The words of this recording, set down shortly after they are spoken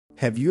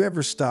Have you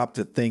ever stopped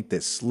to think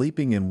that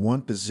sleeping in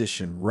one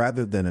position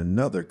rather than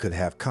another could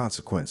have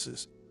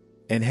consequences?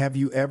 And have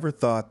you ever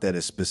thought that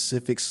a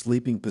specific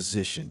sleeping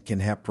position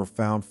can have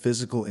profound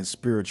physical and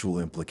spiritual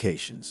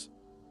implications?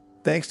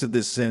 Thanks to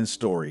this Zen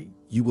story,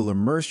 you will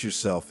immerse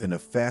yourself in a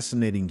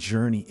fascinating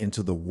journey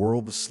into the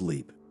world of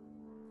sleep,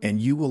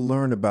 and you will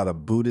learn about a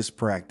Buddhist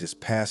practice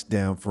passed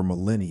down for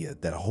millennia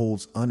that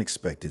holds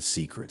unexpected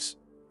secrets: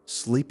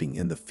 sleeping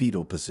in the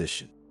fetal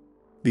position.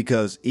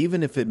 Because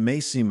even if it may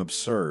seem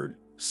absurd,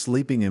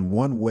 sleeping in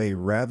one way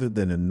rather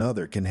than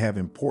another can have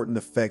important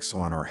effects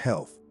on our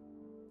health.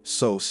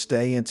 So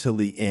stay until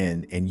the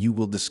end and you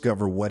will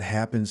discover what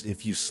happens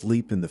if you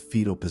sleep in the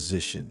fetal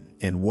position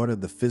and what are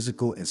the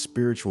physical and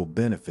spiritual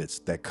benefits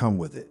that come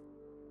with it.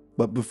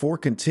 But before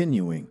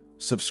continuing,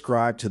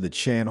 subscribe to the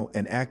channel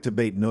and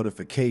activate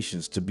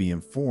notifications to be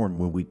informed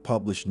when we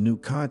publish new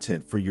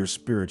content for your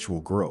spiritual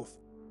growth.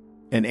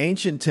 An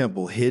ancient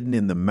temple hidden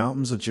in the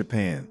mountains of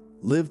Japan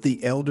lived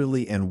the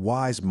elderly and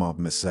wise monk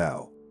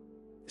Misao.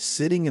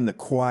 Sitting in the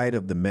quiet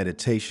of the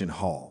meditation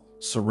hall,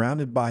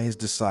 surrounded by his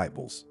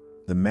disciples,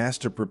 the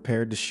master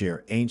prepared to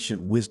share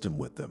ancient wisdom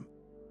with them.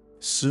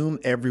 Soon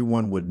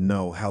everyone would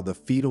know how the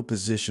fetal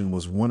position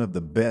was one of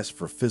the best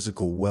for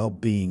physical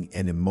well-being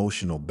and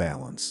emotional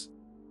balance.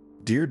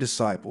 Dear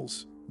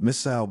disciples,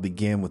 Misao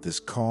began with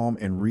his calm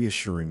and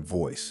reassuring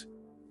voice.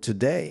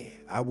 Today,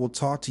 I will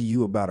talk to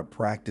you about a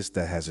practice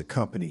that has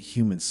accompanied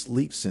human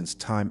sleep since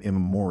time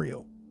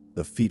immemorial: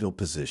 the fetal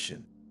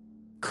position.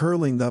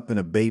 Curling up in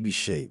a baby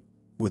shape,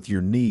 with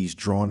your knees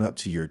drawn up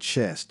to your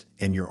chest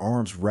and your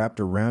arms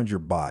wrapped around your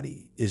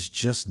body, is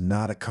just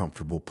not a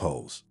comfortable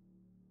pose.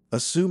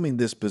 Assuming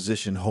this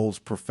position holds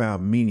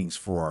profound meanings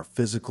for our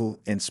physical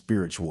and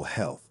spiritual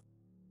health.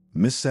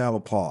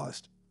 Misao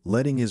paused,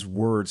 letting his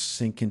words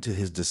sink into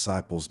his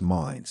disciples'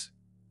 minds.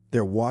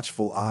 Their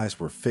watchful eyes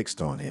were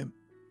fixed on him,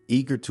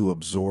 eager to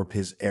absorb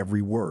his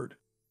every word.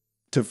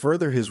 To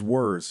further his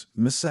words,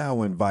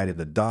 Misao invited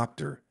a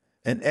doctor,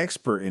 an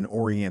expert in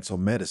Oriental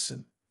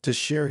medicine, to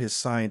share his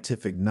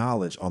scientific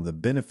knowledge on the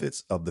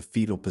benefits of the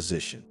fetal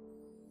position.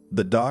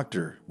 The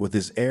doctor, with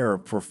his air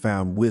of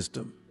profound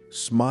wisdom,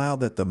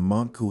 smiled at the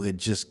monk who had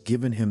just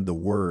given him the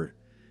word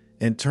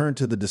and turned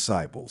to the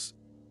disciples.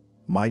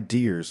 My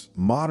dears,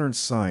 modern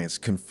science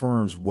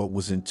confirms what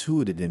was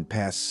intuited in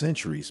past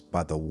centuries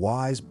by the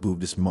wise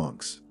Buddhist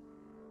monks.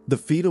 The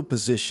fetal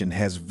position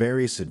has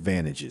various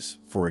advantages.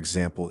 For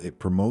example, it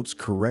promotes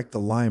correct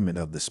alignment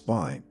of the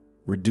spine,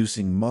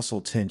 reducing muscle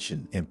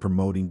tension and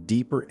promoting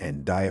deeper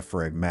and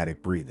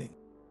diaphragmatic breathing.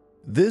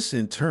 This,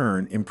 in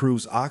turn,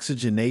 improves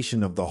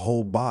oxygenation of the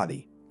whole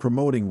body,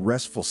 promoting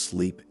restful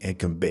sleep and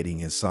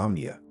combating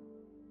insomnia.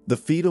 The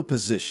fetal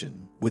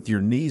position, with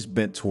your knees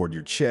bent toward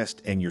your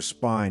chest and your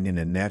spine in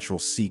a natural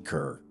C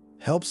curve,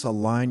 helps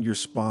align your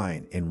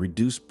spine and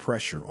reduce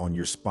pressure on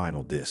your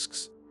spinal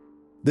discs.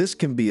 This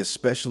can be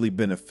especially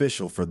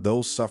beneficial for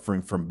those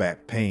suffering from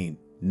back pain,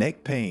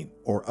 neck pain,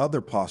 or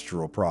other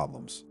postural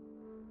problems.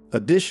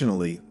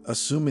 Additionally,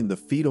 assuming the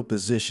fetal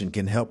position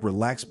can help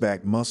relax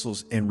back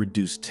muscles and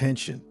reduce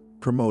tension,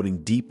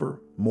 promoting deeper,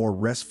 more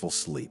restful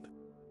sleep.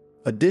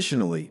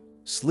 Additionally,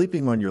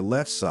 sleeping on your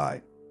left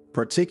side,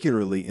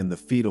 particularly in the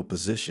fetal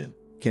position,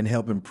 can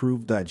help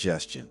improve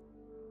digestion.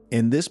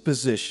 In this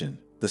position,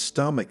 the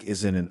stomach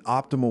is in an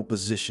optimal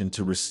position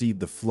to receive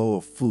the flow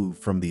of food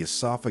from the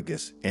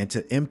esophagus and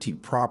to empty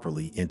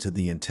properly into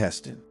the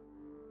intestine.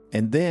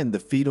 And then the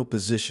fetal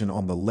position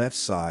on the left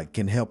side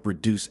can help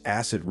reduce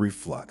acid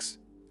reflux,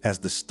 as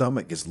the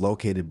stomach is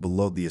located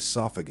below the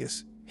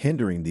esophagus,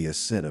 hindering the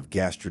ascent of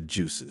gastric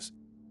juices.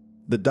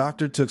 The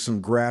doctor took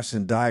some graphs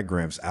and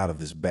diagrams out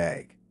of his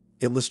bag,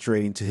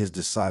 illustrating to his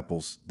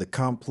disciples the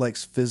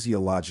complex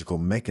physiological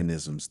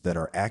mechanisms that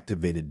are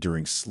activated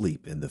during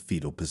sleep in the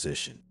fetal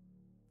position.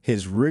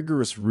 His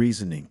rigorous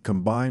reasoning,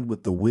 combined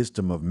with the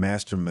wisdom of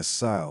Master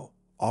Misao,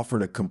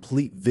 offered a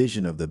complete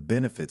vision of the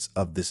benefits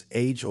of this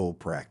age-old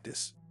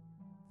practice.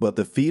 But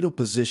the fetal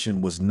position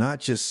was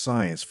not just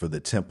science for the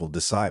temple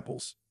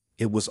disciples.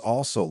 It was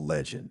also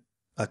legend,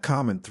 a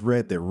common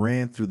thread that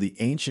ran through the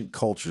ancient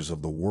cultures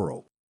of the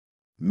world.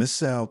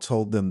 Misao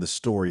told them the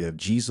story of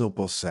Jizo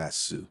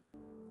Bosatsu,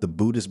 the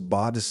Buddhist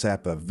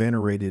bodhisattva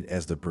venerated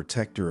as the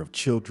protector of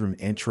children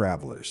and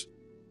travelers.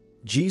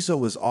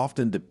 Jizo is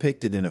often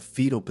depicted in a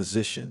fetal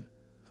position,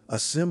 a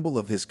symbol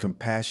of his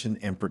compassion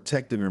and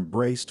protective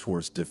embrace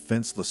towards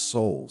defenseless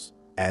souls,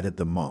 added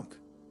the monk.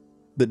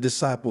 The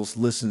disciples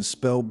listened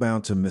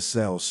spellbound to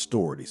Misao's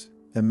stories,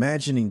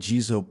 imagining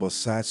Jizo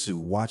Bosatsu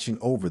watching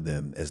over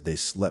them as they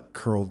slept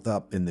curled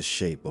up in the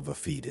shape of a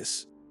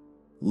fetus.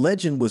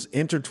 Legend was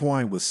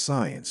intertwined with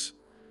science,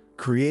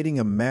 creating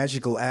a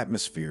magical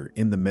atmosphere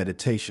in the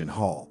meditation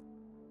hall.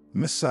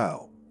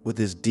 Misao, with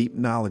his deep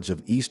knowledge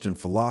of Eastern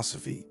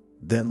philosophy,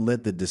 then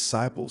led the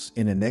disciples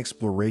in an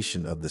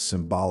exploration of the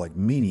symbolic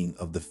meaning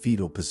of the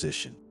fetal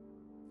position.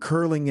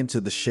 Curling into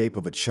the shape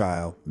of a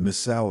child,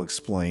 Misao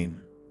explained,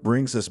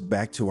 brings us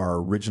back to our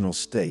original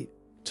state,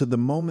 to the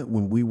moment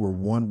when we were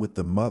one with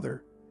the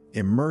mother,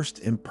 immersed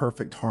in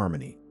perfect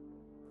harmony.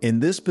 In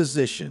this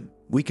position,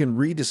 we can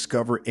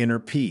rediscover inner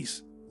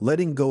peace,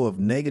 letting go of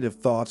negative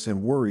thoughts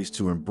and worries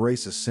to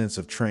embrace a sense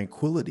of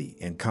tranquility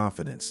and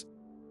confidence.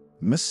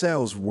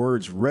 Misao's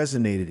words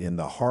resonated in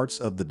the hearts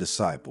of the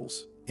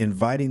disciples,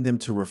 inviting them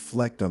to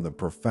reflect on the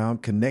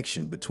profound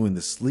connection between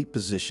the sleep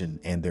position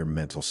and their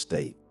mental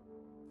state.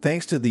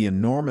 Thanks to the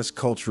enormous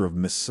culture of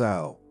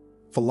Misao,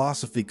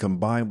 philosophy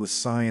combined with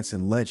science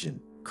and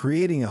legend,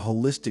 creating a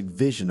holistic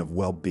vision of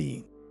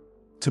well-being.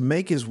 To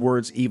make his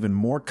words even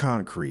more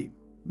concrete,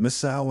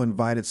 Misao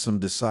invited some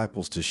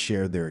disciples to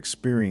share their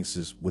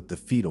experiences with the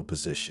fetal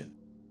position.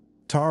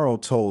 Taro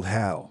told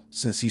how,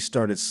 since he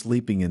started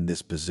sleeping in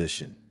this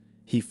position,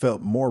 he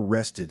felt more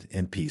rested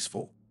and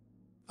peaceful.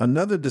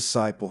 Another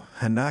disciple,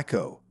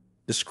 Hanako,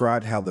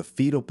 described how the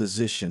fetal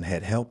position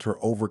had helped her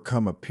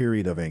overcome a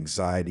period of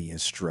anxiety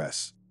and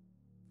stress.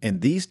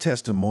 And these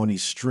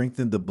testimonies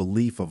strengthened the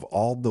belief of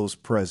all those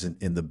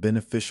present in the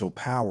beneficial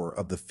power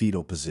of the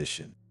fetal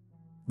position.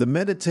 The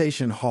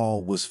meditation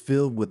hall was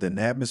filled with an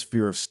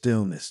atmosphere of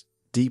stillness,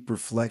 deep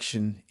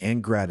reflection,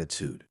 and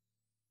gratitude.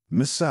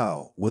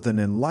 Misao, with an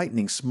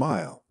enlightening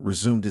smile,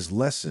 resumed his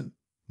lesson.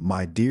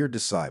 My dear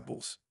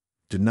disciples,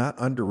 do not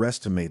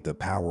underestimate the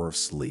power of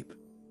sleep.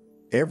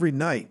 Every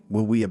night,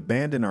 when we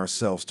abandon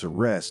ourselves to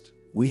rest,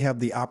 we have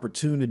the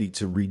opportunity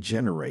to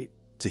regenerate,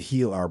 to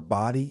heal our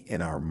body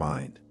and our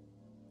mind.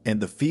 And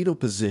the fetal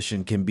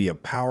position can be a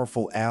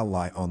powerful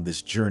ally on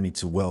this journey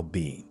to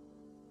well-being.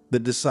 The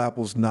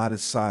disciples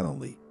nodded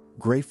silently,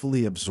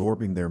 gratefully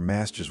absorbing their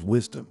master's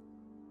wisdom.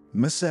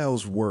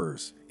 Misao's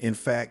words, in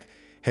fact,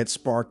 had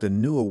sparked a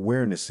new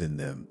awareness in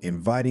them,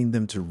 inviting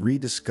them to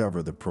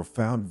rediscover the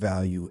profound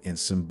value and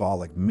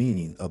symbolic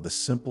meaning of the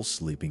simple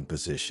sleeping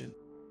position.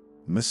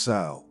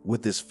 Misao,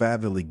 with his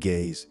fatherly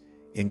gaze,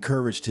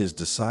 encouraged his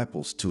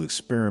disciples to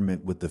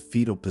experiment with the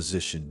fetal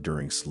position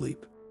during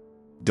sleep.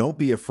 Don't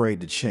be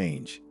afraid to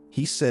change,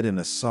 he said in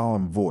a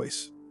solemn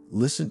voice.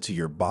 Listen to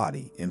your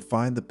body and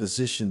find the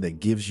position that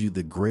gives you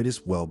the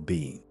greatest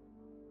well-being.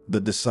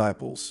 The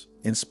disciples,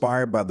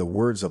 inspired by the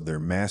words of their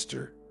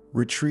master,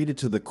 retreated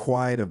to the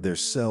quiet of their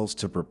cells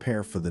to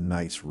prepare for the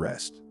night's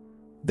rest.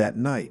 That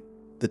night,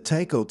 the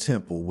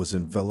TaytoTemple was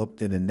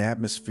enveloped in an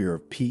atmosphere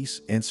of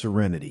peace and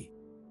serenity,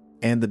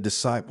 and the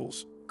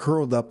disciples,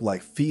 curled up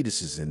like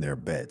fetuses in their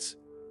beds,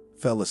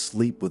 fell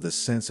asleep with a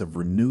sense of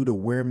renewed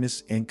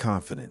awareness and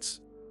confidence.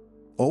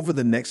 Over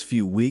the next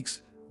few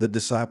weeks, the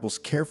disciples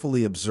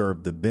carefully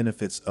observed the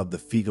benefits of the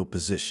fetal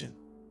position.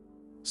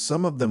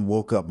 Some of them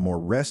woke up more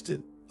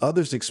rested,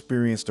 others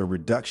experienced a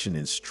reduction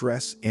in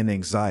stress and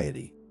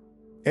anxiety.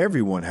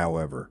 Everyone,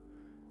 however,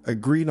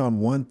 agreed on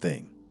one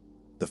thing.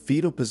 The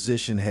fetal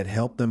position had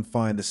helped them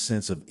find a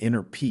sense of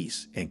inner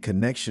peace and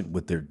connection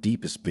with their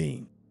deepest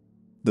being.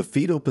 The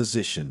fetal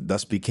position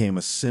thus became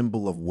a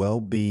symbol of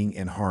well-being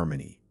and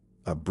harmony,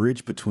 a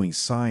bridge between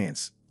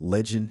science,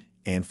 legend,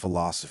 and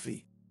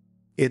philosophy.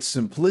 Its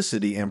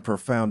simplicity and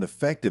profound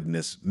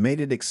effectiveness made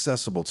it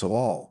accessible to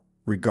all,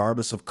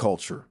 regardless of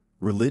culture,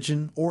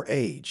 religion, or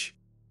age.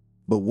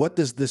 But what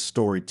does this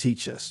story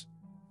teach us?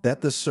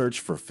 That the search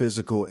for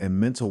physical and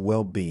mental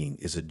well-being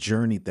is a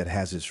journey that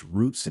has its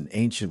roots in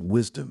ancient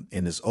wisdom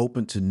and is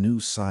open to new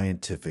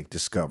scientific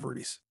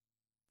discoveries.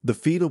 The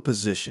fetal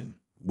position,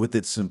 with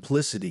its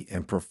simplicity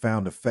and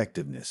profound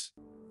effectiveness,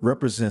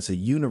 represents a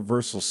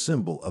universal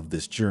symbol of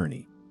this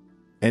journey.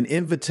 An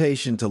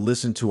invitation to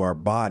listen to our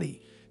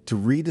body, to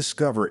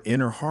rediscover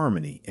inner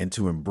harmony, and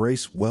to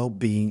embrace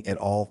well-being at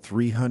all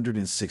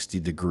 360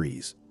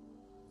 degrees.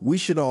 We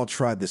should all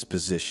try this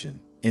position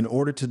in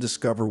order to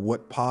discover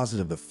what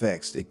positive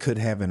effects it could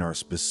have in our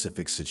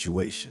specific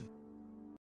situation.